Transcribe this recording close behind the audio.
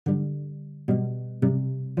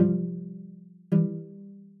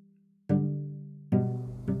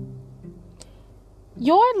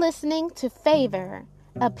You're listening to Favor,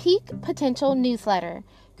 a Peak Potential newsletter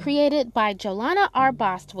created by Jolana R.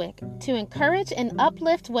 Bostwick to encourage and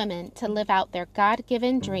uplift women to live out their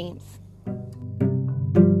God-given dreams.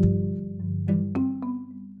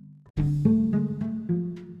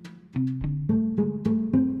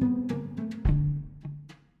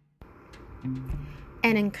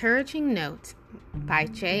 An Encouraging Note by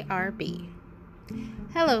J.R.B.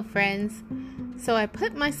 Hello, friends. So I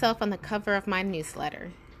put myself on the cover of my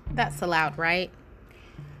newsletter. That's allowed, right?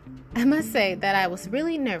 I must say that I was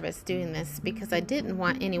really nervous doing this because I didn't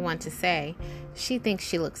want anyone to say, "She thinks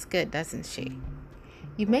she looks good, doesn't she?"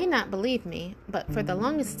 You may not believe me, but for the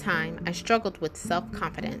longest time I struggled with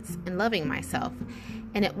self-confidence and loving myself,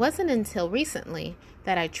 and it wasn't until recently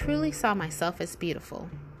that I truly saw myself as beautiful.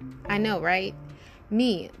 I know, right?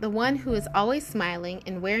 Me, the one who is always smiling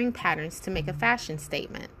and wearing patterns to make a fashion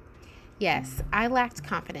statement. Yes, I lacked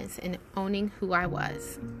confidence in owning who I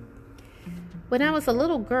was. When I was a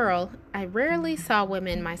little girl, I rarely saw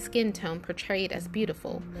women my skin tone portrayed as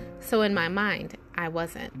beautiful, so in my mind, I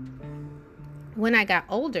wasn't. When I got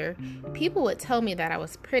older, people would tell me that I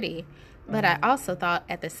was pretty, but I also thought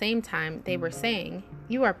at the same time they were saying,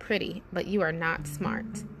 "You are pretty, but you are not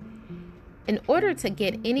smart." In order to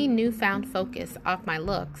get any newfound focus off my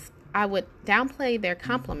looks, I would downplay their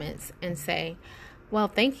compliments and say, "Well,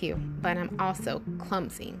 thank you, but I'm also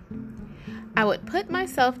clumsy." I would put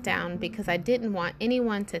myself down because I didn't want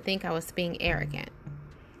anyone to think I was being arrogant.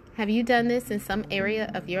 Have you done this in some area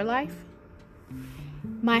of your life?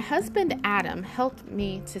 My husband Adam helped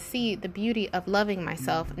me to see the beauty of loving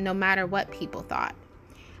myself no matter what people thought.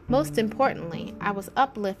 Most importantly, I was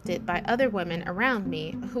uplifted by other women around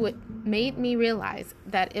me who made me realize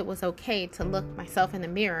that it was okay to look myself in the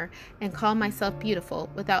mirror and call myself beautiful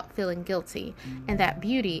without feeling guilty, and that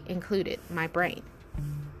beauty included my brain.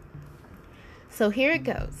 So here it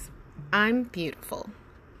goes. I'm beautiful.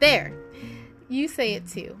 There! You say it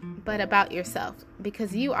too, but about yourself,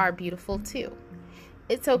 because you are beautiful too.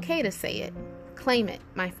 It's okay to say it. Claim it,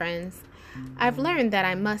 my friends. I've learned that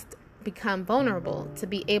I must become vulnerable to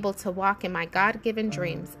be able to walk in my God-given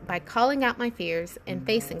dreams by calling out my fears and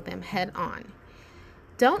facing them head on.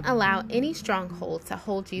 Don't allow any stronghold to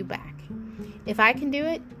hold you back. If I can do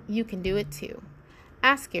it, you can do it too.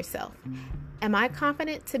 Ask yourself, am I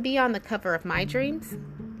confident to be on the cover of my dreams?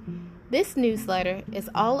 This newsletter is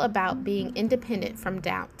all about being independent from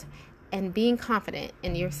doubt and being confident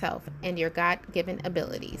in yourself and your God-given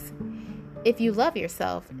abilities. If you love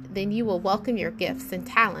yourself, then you will welcome your gifts and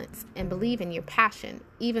talents and believe in your passion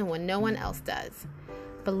even when no one else does.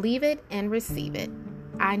 Believe it and receive it.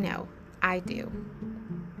 I know, I do.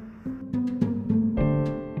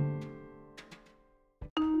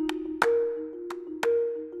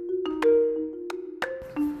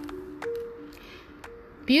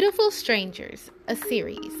 Beautiful Strangers, a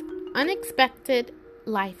series, unexpected,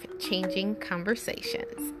 life-changing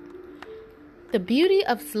conversations. The Beauty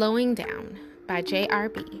of Slowing Down by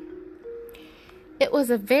J.R.B. It was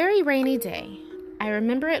a very rainy day. I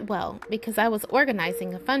remember it well because I was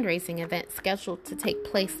organizing a fundraising event scheduled to take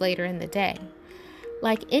place later in the day.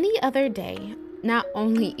 Like any other day, not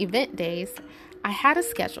only event days, I had a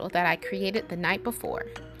schedule that I created the night before.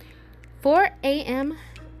 4 a.m.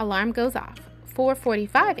 alarm goes off.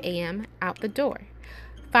 4:45 a.m. out the door.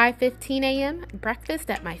 5:15 a.m. breakfast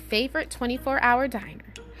at my favorite 24-hour diner.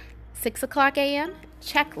 6 o'clock a.m.,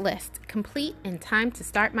 checklist complete and time to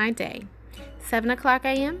start my day. 7 o'clock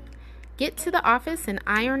a.m., get to the office and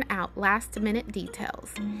iron out last-minute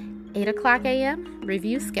details. 8 o'clock a.m.,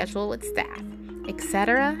 review schedule with staff,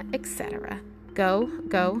 etc., etc. Go,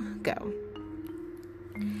 go, go.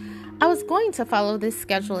 I was going to follow this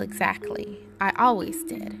schedule exactly. I always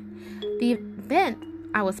did. The event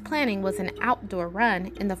I was planning was an outdoor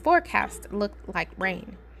run, and the forecast looked like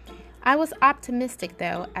rain. I was optimistic,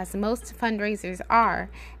 though, as most fundraisers are,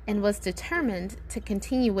 and was determined to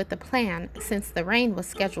continue with the plan since the rain was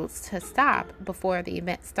scheduled to stop before the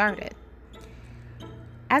event started.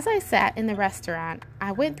 As I sat in the restaurant,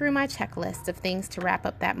 I went through my checklist of things to wrap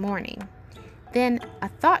up that morning. Then a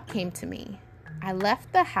thought came to me. I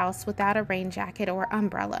left the house without a rain jacket or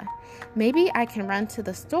umbrella. Maybe I can run to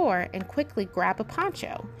the store and quickly grab a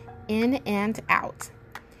poncho. In and out.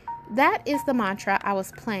 That is the mantra I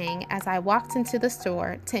was playing as I walked into the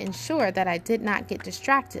store to ensure that I did not get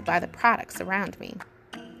distracted by the products around me.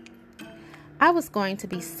 I was going to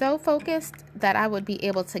be so focused that I would be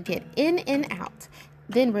able to get in and out,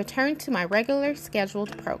 then return to my regular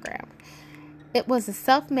scheduled program. It was a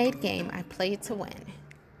self-made game I played to win.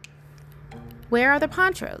 Where are the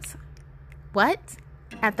ponchos? What?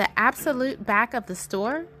 At the absolute back of the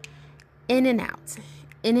store? in and out,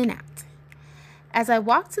 in and out. As I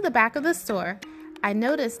walked to the back of the store, I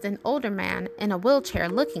noticed an older man in a wheelchair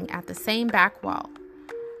looking at the same back wall.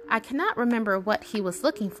 I cannot remember what he was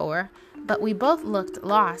looking for, but we both looked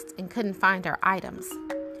lost and couldn't find our items.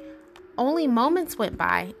 Only moments went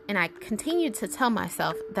by, and I continued to tell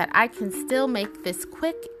myself that I can still make this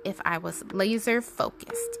quick if I was laser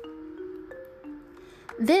focused.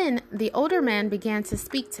 Then the older man began to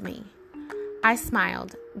speak to me. I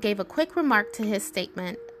smiled, gave a quick remark to his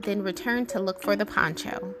statement, then returned to look for the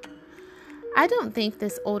poncho. I don't think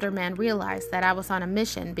this older man realized that I was on a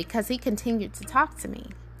mission because he continued to talk to me.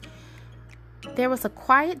 There was a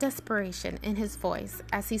quiet desperation in his voice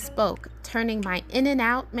as he spoke, turning my in and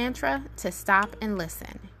out mantra to stop and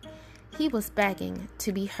listen. He was begging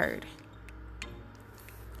to be heard.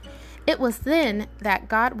 It was then that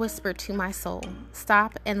God whispered to my soul,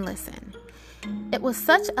 "Stop and listen." It was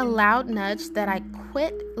such a loud nudge that I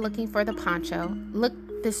quit looking for the poncho,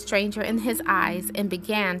 looked the stranger in his eyes, and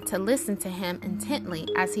began to listen to him intently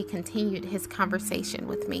as he continued his conversation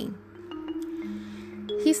with me.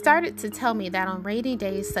 He started to tell me that on rainy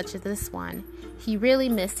days such as this one, he really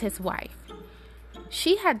missed his wife.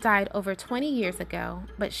 She had died over 20 years ago,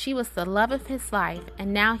 but she was the love of his life,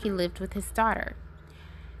 and now he lived with his daughter.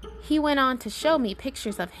 He went on to show me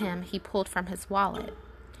pictures of him he pulled from his wallet.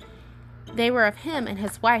 They were of him and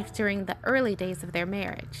his wife during the early days of their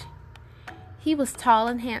marriage. He was tall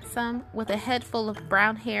and handsome, with a head full of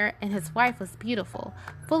brown hair, and his wife was beautiful,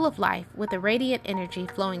 full of life, with a radiant energy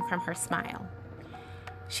flowing from her smile.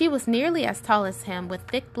 She was nearly as tall as him, with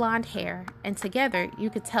thick blonde hair, and together you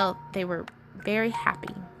could tell they were very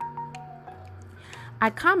happy.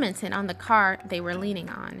 I commented on the car they were leaning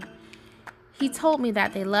on. He told me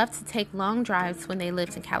that they loved to take long drives when they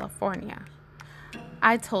lived in California.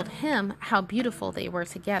 I told him how beautiful they were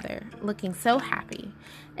together, looking so happy,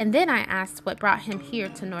 and then I asked what brought him here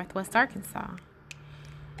to Northwest Arkansas.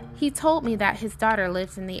 He told me that his daughter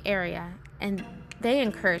lives in the area, and they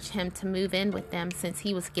encouraged him to move in with them since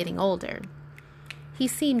he was getting older. He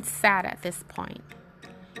seemed sad at this point.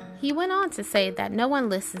 He went on to say that no one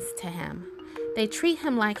listens to him. They treat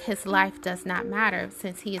him like his life does not matter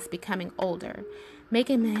since he is becoming older,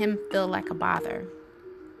 making him feel like a bother.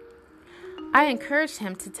 I encouraged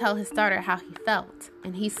him to tell his daughter how he felt,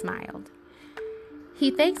 and he smiled.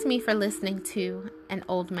 He thanked me for listening to an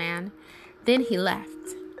old man, then he left.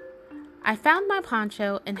 I found my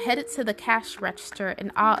poncho and headed to the cash register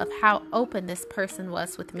in awe of how open this person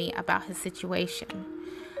was with me about his situation.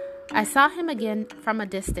 I saw him again from a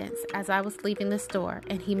distance as I was leaving the store,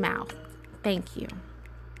 and he mouthed, "Thank you."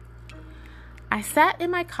 I sat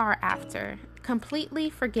in my car after, completely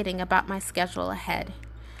forgetting about my schedule ahead.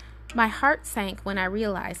 My heart sank when I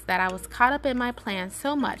realized that I was caught up in my plans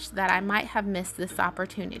so much that I might have missed this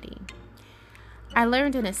opportunity. I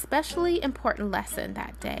learned an especially important lesson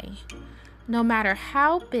that day. No matter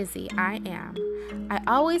how busy I am, I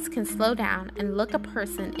always can slow down and look a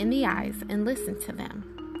person in the eyes and listen to them.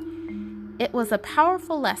 It was a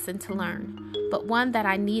powerful lesson to learn, but one that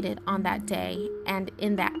I needed on that day and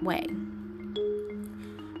in that way.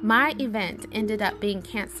 My event ended up being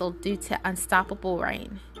canceled due to unstoppable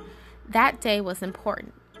rain. That day was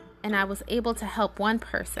important, and I was able to help one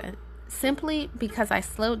person simply because I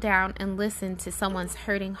slowed down and listened to someone's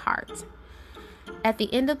hurting heart. At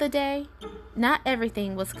the end of the day, not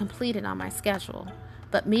everything was completed on my schedule,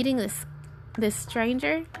 but meeting this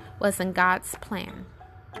stranger was in God's plan.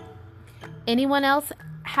 Anyone else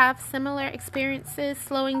have similar experiences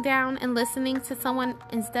slowing down and listening to someone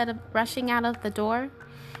instead of rushing out of the door?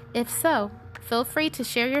 If so, feel free to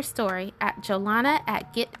share your story at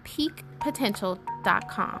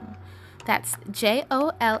jolana@getpeakpotential.com. That's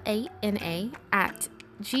JOLANA at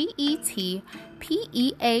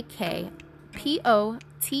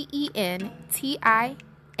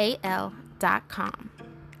GETPEAKPOTENTIAL.com.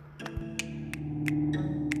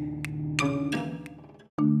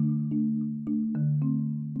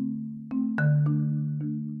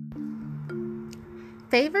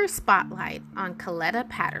 Favor Spotlight on Coletta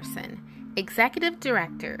Patterson, Executive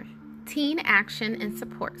Director, Teen Action and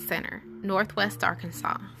Support Center, Northwest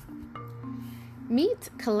Arkansas. Meet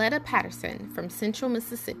Coletta Patterson from Central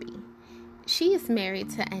Mississippi. She is married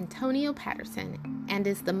to Antonio Patterson and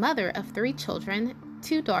is the mother of 3 children,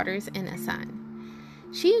 2 daughters and a son.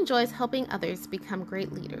 She enjoys helping others become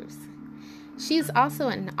great leaders. She is also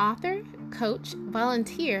an author, coach,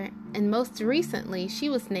 volunteer, and most recently, she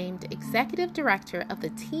was named Executive Director of the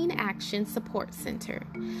Teen Action Support Center,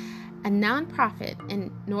 a nonprofit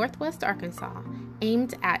in Northwest Arkansas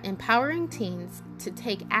aimed at empowering teens to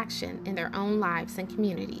take action in their own lives and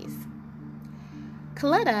communities.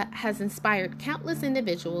 Coletta has inspired countless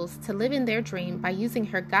individuals to live in their dream by using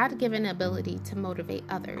her God-given ability to motivate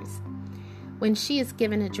others. When she is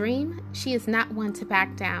given a dream, she is not one to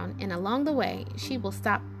back down, and along the way, she will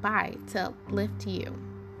stop by to uplift you.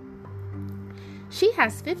 She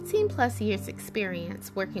has 15 plus years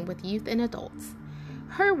experience working with youth and adults.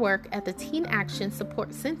 Her work at the Teen Action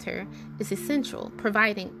Support Center is essential,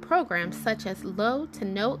 providing programs such as low to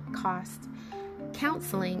no cost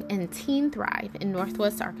counseling and Teen Thrive in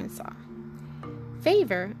Northwest Arkansas.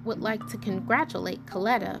 Favor would like to congratulate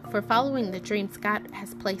Coletta for following the dreams God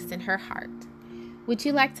has placed in her heart. Would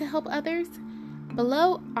you like to help others?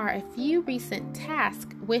 Below are a few recent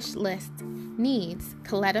task wish list needs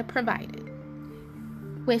Coletta provided.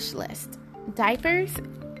 Wish list: diapers,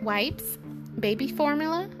 wipes, baby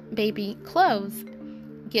formula, baby clothes,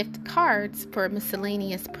 gift cards for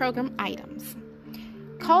miscellaneous program items.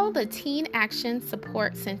 Call the Teen Action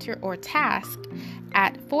Support Center or TASK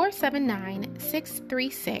at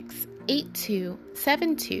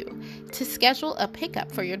 479-636-8272 to schedule a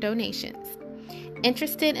pickup for your donations.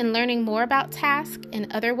 Interested in learning more about TASK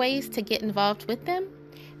and other ways to get involved with them?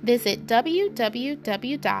 Visit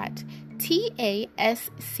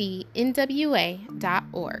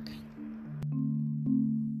www.tascnwa.org.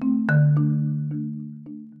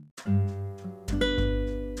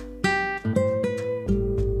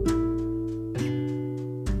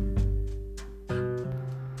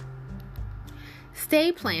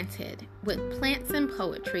 Stay Planted with Plants and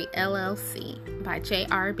Poetry, LLC by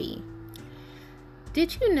JRB.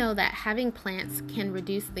 Did you know that having plants can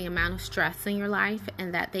reduce the amount of stress in your life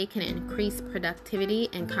and that they can increase productivity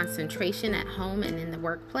and concentration at home and in the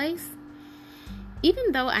workplace?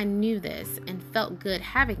 Even though I knew this and felt good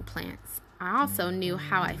having plants, I also knew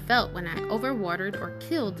how I felt when I overwatered or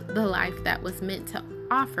killed the life that was meant to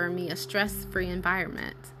offer me a stress-free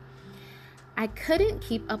environment. I couldn't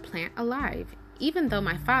keep a plant alive, even though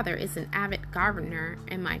my father is an avid gardener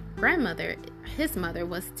and my grandmother, his mother,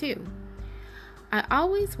 was too. I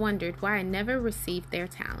always wondered why I never received their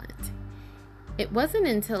talent. It wasn't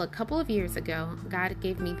until a couple of years ago God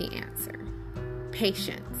gave me the answer: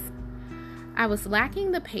 patience. I was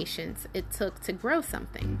lacking the patience it took to grow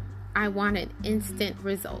something. I wanted instant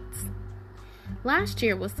results. Last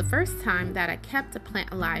year was the first time that I kept a plant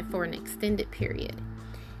alive for an extended period.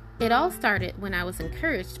 It all started when I was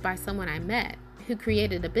encouraged by someone I met who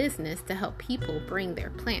created a business to help people bring their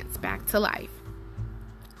plants back to life.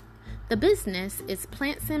 The business is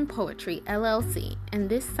Plants and Poetry, LLC, and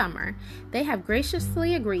this summer, they have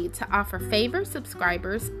graciously agreed to offer Favor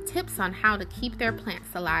subscribers tips on how to keep their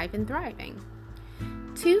plants alive and thriving.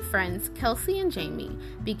 Two friends, Kelsey and Jamie,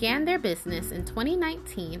 began their business in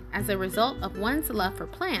 2019 as a result of one's love for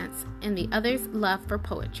plants and the other's love for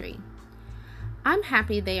poetry. I'm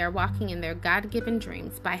happy they are walking in their God-given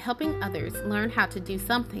dreams by helping others learn how to do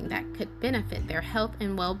something that could benefit their health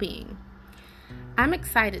and well-being. I'm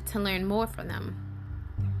excited to learn more from them.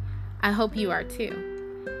 I hope you are too.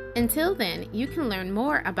 Until then, you can learn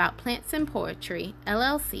more about Plants and Poetry,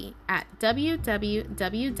 LLC at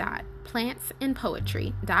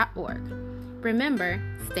www.plantsandpoetry.org. Remember,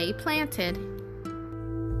 stay planted.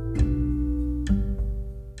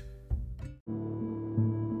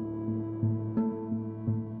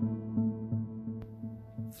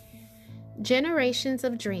 Generations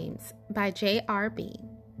of Dreams by JRB.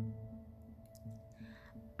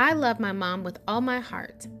 I love my mom with all my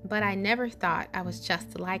heart, but I never thought I was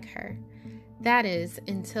just like her. That is,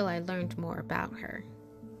 until I learned more about her.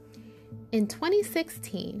 In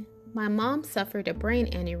 2016, my mom suffered a brain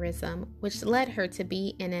aneurysm, which led her to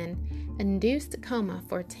be in an induced coma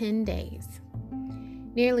for 10 days.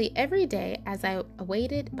 Nearly every day, as I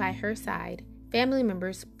waited by her side, family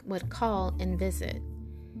members would call and visit.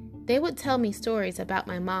 They would tell me stories about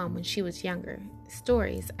my mom when she was younger,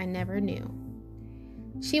 stories I never knew.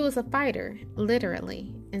 She was a fighter,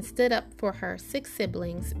 literally, and stood up for her 6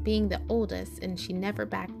 siblings, being the oldest, and she never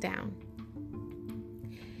backed down.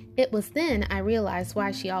 It was then I realized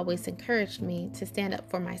why she always encouraged me to stand up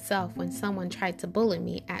for myself when someone tried to bully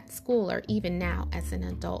me at school or even now as an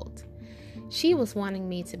adult. She was wanting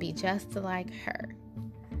me to be just like her.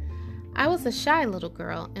 I was a shy little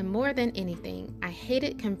girl, and more than anything, I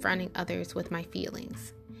hated confronting others with my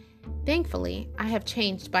feelings. Thankfully, I have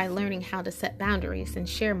changed by learning how to set boundaries and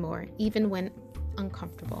share more, even when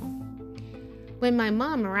uncomfortable. When my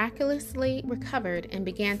mom miraculously recovered and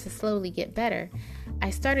began to slowly get better, I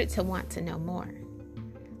started to want to know more.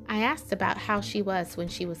 I asked about how she was when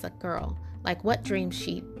she was a girl, like what dreams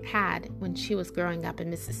she had when she was growing up in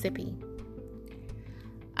Mississippi.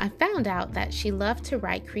 I found out that she loved to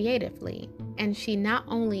write creatively, and she not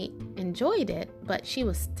only enjoyed it, but she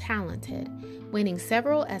was talented, winning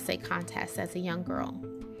several essay contests as a young girl.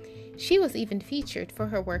 She was even featured for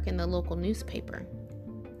her work in the local newspaper.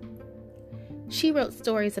 She wrote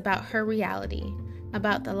stories about her reality,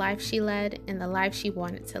 about the life she led and the life she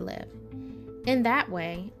wanted to live. In that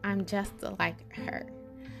way, I'm just like her.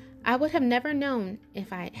 I would have never known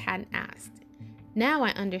if I hadn't asked. Now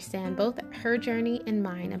I understand both her journey and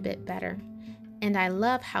mine a bit better, and I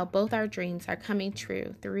love how both our dreams are coming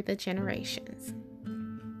true through the generations.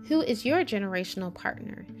 Who is your generational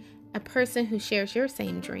partner? A person who shares your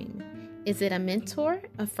same dream? Is it a mentor,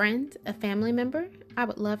 a friend, a family member? I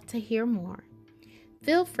would love to hear more.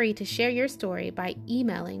 Feel free to share your story by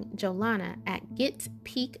emailing Jolana at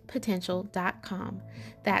getpeakpotential.com.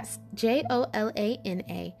 That's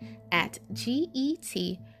Jolana at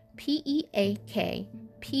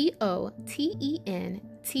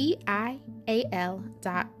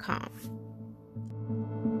getpeakpotential.com.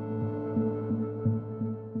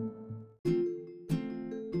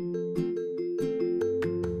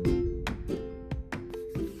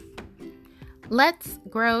 Let's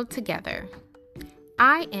grow together.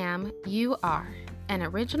 I Am, You Are, an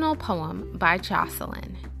original poem by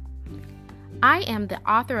Jocelyn. I am the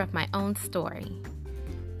author of my own story.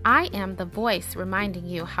 I am the voice reminding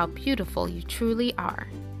you how beautiful you truly are.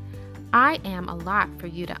 I am a lot for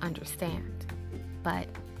you to understand, but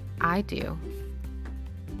I do.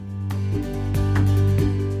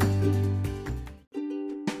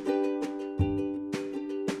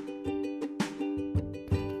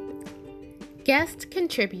 Guest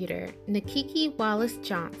contributor Nikiki Wallace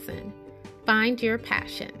Johnson. Find your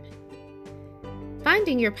passion.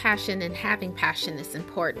 Finding your passion and having passion is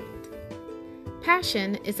important.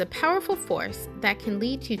 Passion is a powerful force that can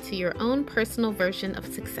lead you to your own personal version of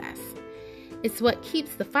success. It's what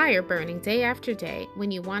keeps the fire burning day after day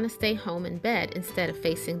when you want to stay home in bed instead of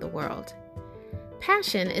facing the world.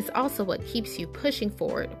 Passion is also what keeps you pushing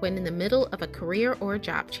forward when in the middle of a career or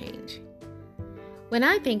job change. When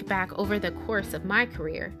I think back over the course of my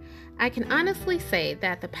career, I can honestly say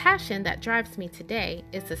that the passion that drives me today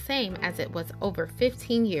is the same as it was over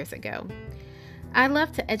 15 years ago. I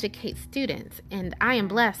love to educate students, and I am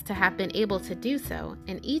blessed to have been able to do so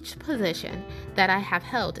in each position that I have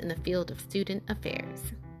held in the field of student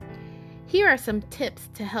affairs. Here are some tips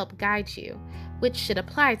to help guide you, which should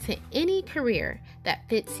apply to any career that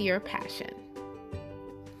fits your passion.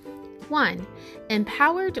 1.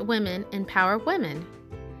 Empowered women empower women.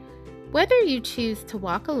 Whether you choose to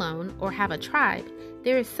walk alone or have a tribe,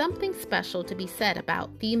 there is something special to be said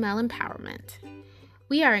about female empowerment.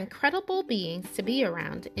 We are incredible beings to be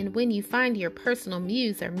around, and when you find your personal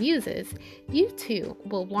muse or muses, you too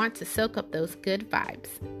will want to soak up those good vibes.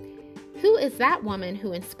 Who is that woman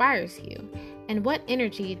who inspires you, and what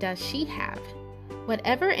energy does she have?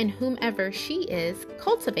 Whatever and whomever she is,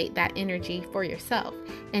 cultivate that energy for yourself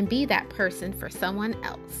and be that person for someone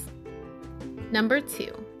else. Number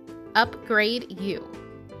 2, upgrade you.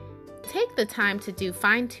 Take the time to do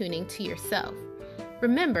fine-tuning to yourself.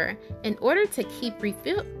 Remember, in order to keep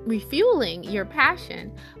refueling your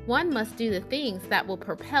passion, one must do the things that will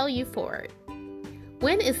propel you forward.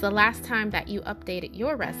 When is the last time that you updated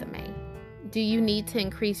your resume? Do you need to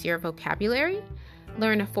increase your vocabulary,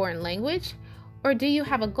 learn a foreign language, or do you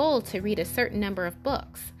have a goal to read a certain number of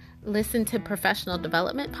books, listen to professional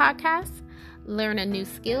development podcasts, learn a new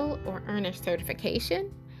skill, or earn a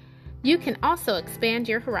certification? You can also expand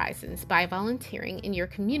your horizons by volunteering in your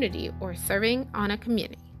community or serving on a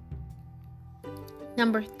committee.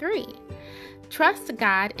 Number 3, trust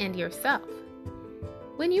God and yourself.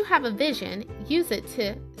 When you have a vision, use it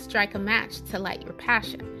to strike a match to light your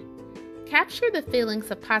passion. Capture the feelings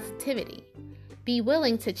of positivity. Be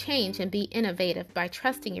willing to change and be innovative by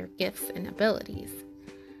trusting your gifts and abilities.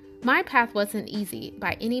 My path wasn't easy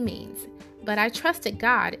by any means, but I trusted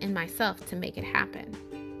God and myself to make it happen.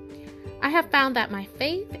 I have found that my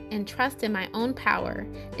faith and trust in my own power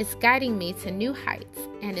is guiding me to new heights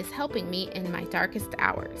and is helping me in my darkest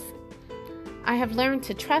hours. I have learned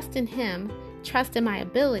to trust in Him, trust in my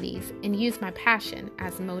abilities, and use my passion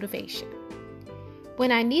as motivation.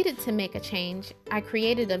 When I needed to make a change, I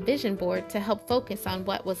created a vision board to help focus on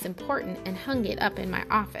what was important and hung it up in my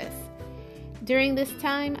office. During this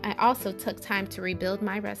time, I also took time to rebuild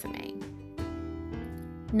my resume.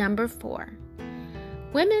 Number 4,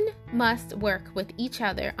 women must work with each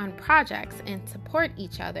other on projects and support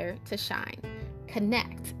each other to shine.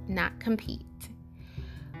 Connect, not compete.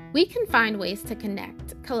 We can find ways to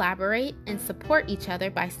connect, collaborate, and support each other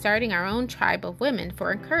by starting our own tribe of women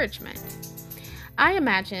for encouragement. I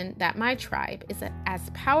imagine that my tribe is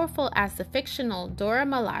as powerful as the fictional Dora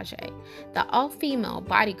Milaje, the all-female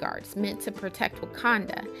bodyguards meant to protect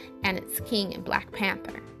Wakanda and its king in Black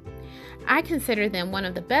Panther. I consider them one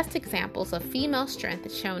of the best examples of female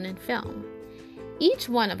strength shown in film. Each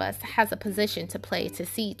one of us has a position to play to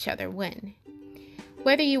see each other win.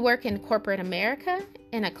 Whether you work in corporate America,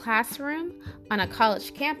 in a classroom, on a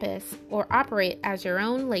college campus, or operate as your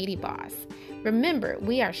own lady boss, remember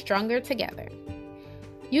we are stronger together.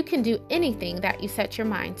 You can do anything that you set your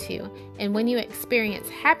mind to, and when you experience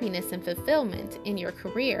happiness and fulfillment in your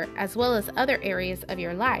career as well as other areas of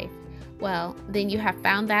your life, well, then you have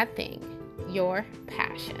found that thing, your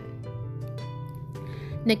passion.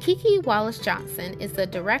 Nikiki Wallace Johnson is the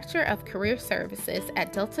Director of Career Services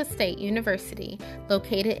at Delta State University,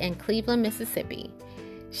 located in Cleveland, Mississippi.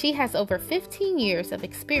 She has over 15 years of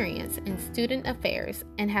experience in student affairs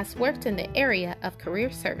and has worked in the area of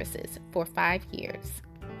career services for 5 years.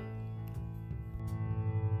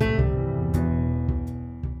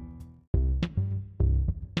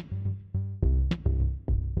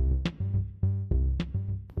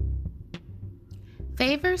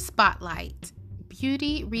 Favor Spotlight,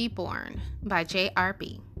 Beauty Reborn by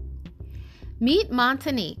JRB. Meet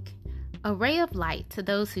Montanique, a ray of light to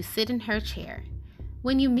those who sit in her chair.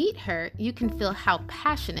 When you meet her, you can feel how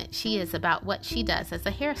passionate she is about what she does as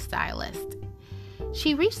a hairstylist.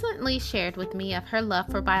 She recently shared with me of her love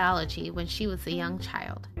for biology when she was a young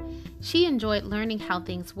child. She enjoyed learning how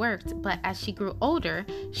things worked, but as she grew older,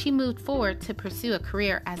 she moved forward to pursue a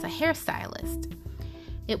career as a hairstylist.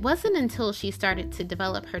 It wasn't until she started to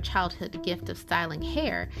develop her childhood gift of styling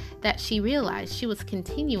hair that she realized she was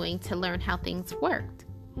continuing to learn how things worked.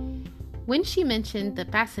 When she mentioned the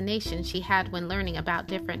fascination she had when learning about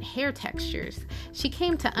different hair textures, she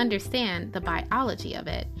came to understand the biology of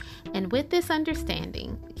it, and with this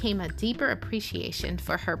understanding came a deeper appreciation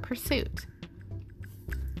for her pursuit.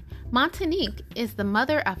 Montanique is the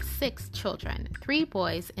mother of 6 children, 3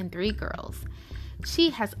 boys and 3 girls.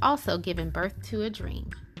 She has also given birth to a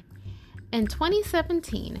dream. In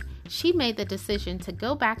 2017, she made the decision to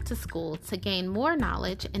go back to school to gain more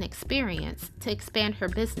knowledge and experience to expand her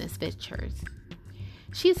business ventures.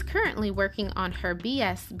 She is currently working on her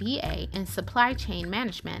BS/BA in Supply Chain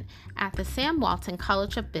Management at the Sam Walton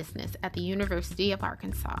College of Business at the University of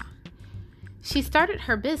Arkansas. She started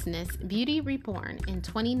her business, Beauty Reborn, in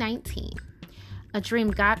 2019. A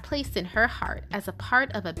dream God placed in her heart as a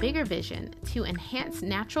part of a bigger vision to enhance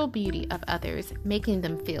natural beauty of others, making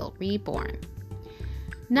them feel reborn.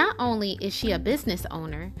 Not only is she a business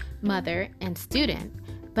owner, mother, and student,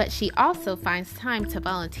 but she also finds time to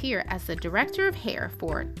volunteer as the director of hair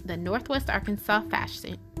for the Northwest Arkansas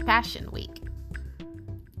Fashion Week.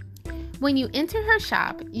 When you enter her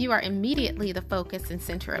shop, you are immediately the focus and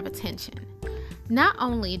center of attention. Not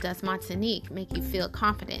only does Montanique make you feel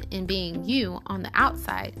confident in being you on the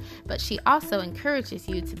outside, but she also encourages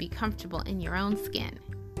you to be comfortable in your own skin.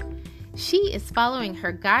 She is following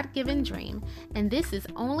her God-given dream, and this is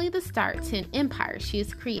only the start to an empire she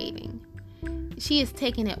is creating. She is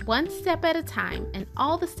taking it one step at a time, and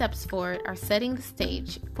all the steps forward are setting the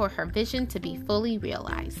stage for her vision to be fully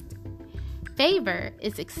realized. Favor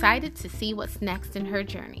is excited to see what's next in her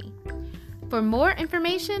journey. For more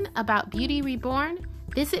information about Beauty Reborn,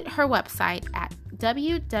 visit her website at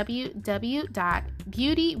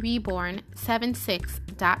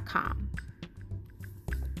www.beautyreborn76.com.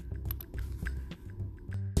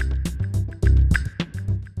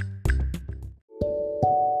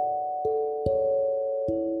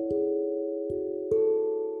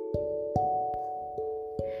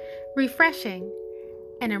 Refreshing,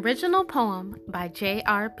 an original poem by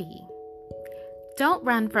JRB. Don't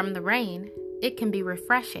run from the rain. It can be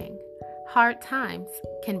refreshing. Hard times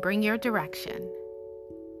can bring your direction.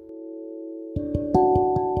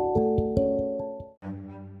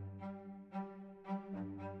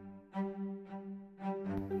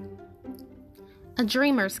 A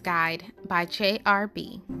Dreamer's Guide by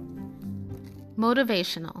JRB.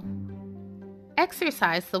 Motivational.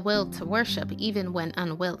 Exercise the will to worship even when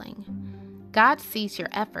unwilling. God sees your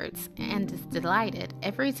efforts and is delighted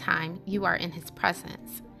every time you are in His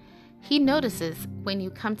presence. He notices when you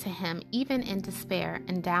come to Him even in despair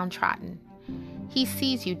and downtrodden. He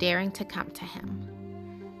sees you daring to come to Him.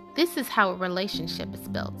 This is how a relationship is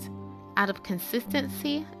built, out of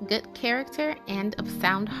consistency, good character, and of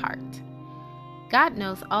sound heart. God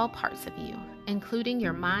knows all parts of you, including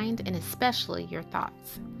your mind and especially your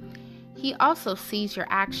thoughts. He also sees your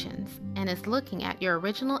actions and is looking at your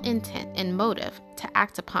original intent and motive to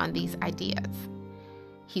act upon these ideas.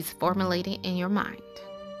 He's formulating in your mind.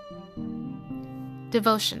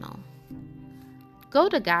 Devotional. Go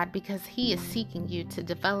to God because He is seeking you to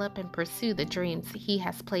develop and pursue the dreams He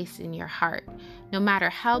has placed in your heart, no matter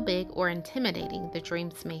how big or intimidating the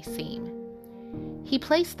dreams may seem. He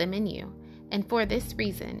placed them in you, and for this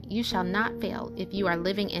reason you shall not fail if you are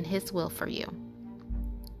living in His will for you.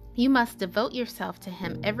 You must devote yourself to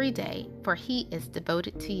Him every day, for He is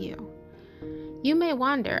devoted to you. You may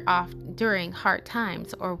wander off during hard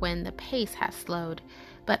times or when the pace has slowed,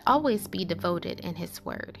 but always be devoted in His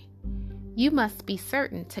word. You must be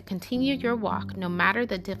certain to continue your walk no matter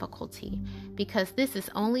the difficulty, because this is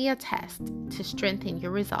only a test to strengthen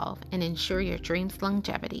your resolve and ensure your dream's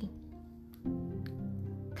longevity.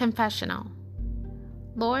 Confessional.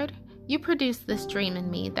 Lord, you produced this dream in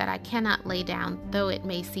me that I cannot lay down, though it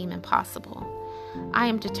may seem impossible. I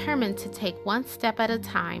am determined to take one step at a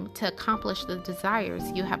time to accomplish the desires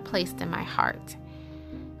you have placed in my heart.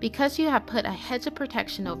 Because you have put a hedge of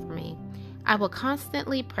protection over me, I will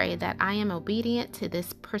constantly pray that I am obedient to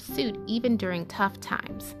this pursuit even during tough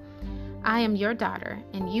times. I am your daughter,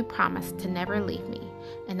 and you promised to never leave me,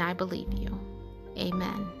 and I believe you.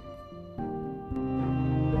 Amen.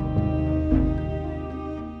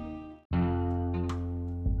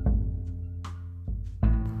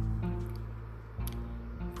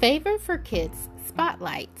 Favor for Kids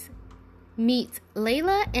Spotlight. Meet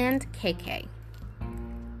Layla and KK.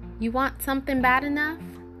 You want something bad enough?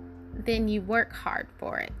 Then you work hard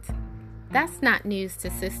for it. That's not news to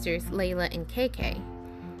sisters Layla and KK.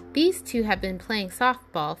 These two have been playing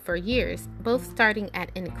softball for years, both starting at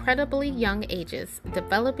incredibly young ages,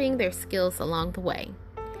 developing their skills along the way.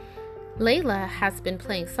 Layla has been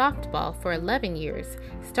playing softball for 11 years,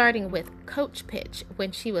 starting with coach pitch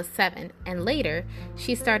when she was 7, and later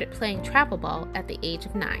she started playing travel ball at the age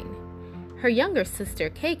of 9. Her younger sister,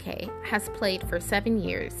 KK, has played for 7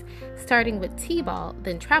 years, starting with t-ball,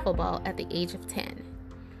 then travel ball at the age of 10.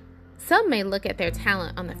 Some may look at their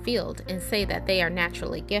talent on the field and say that they are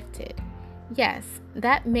naturally gifted. Yes,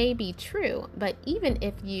 that may be true, but even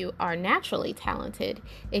if you are naturally talented,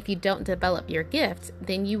 if you don't develop your gift,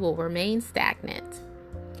 then you will remain stagnant.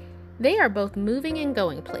 They are both moving and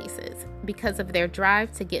going places because of their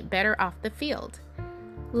drive to get better off the field.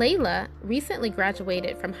 Layla recently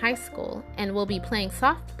graduated from high school and will be playing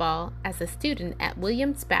softball as a student at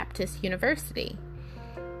Williams Baptist University.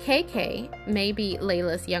 KK may be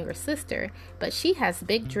Layla's younger sister, but she has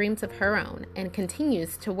big dreams of her own and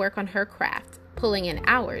continues to work on her craft, pulling in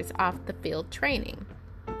hours off the field training.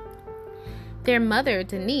 Their mother,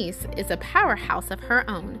 Denise, is a powerhouse of her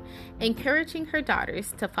own, encouraging her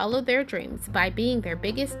daughters to follow their dreams by being their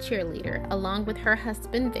biggest cheerleader along with her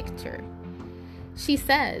husband, Victor. She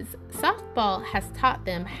says, softball has taught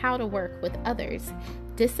them how to work with others,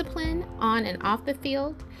 discipline on and off the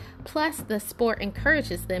field, plus the sport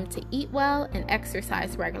encourages them to eat well and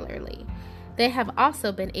exercise regularly. They have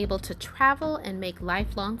also been able to travel and make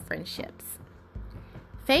lifelong friendships.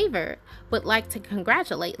 Favor would like to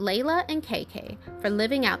congratulate Layla and KK for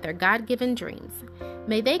living out their God-given dreams.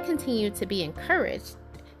 May they continue to be encouraged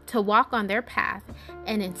to walk on their path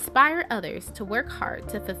and inspire others to work hard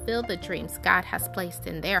to fulfill the dreams God has placed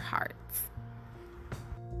in their hearts.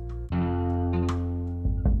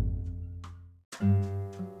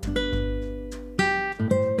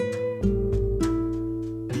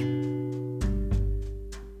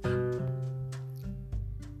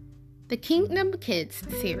 The Kingdom Kids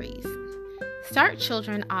series. Start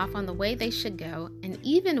children off on the way they should go, and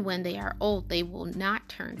even when they are old, they will not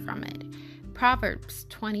turn from it. Proverbs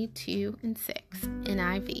 22:6,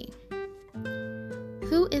 NIV.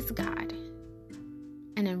 Who is God?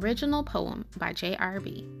 An original poem by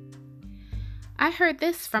J.R.B. I heard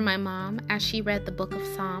this from my mom as she read the book of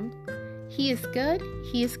Psalms. He is good,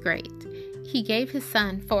 He is great. He gave His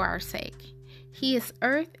Son for our sake. He is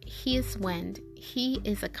earth, He is wind. He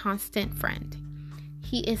is a constant friend.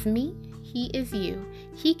 He is me, He is you.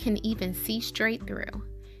 He can even see straight through.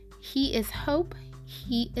 He is hope,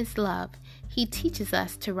 He is love. He teaches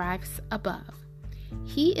us to rise above.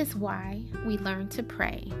 He is why we learn to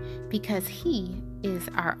pray, because He is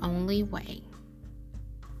our only way.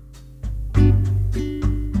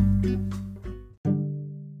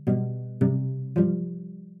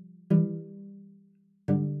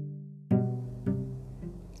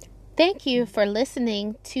 Thank you for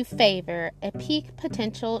listening to Favor, a Peak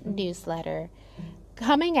Potential newsletter,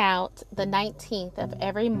 coming out the 19th of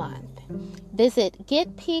every month. Visit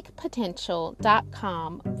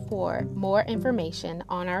getpeakpotential.com for more information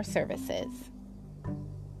on our services.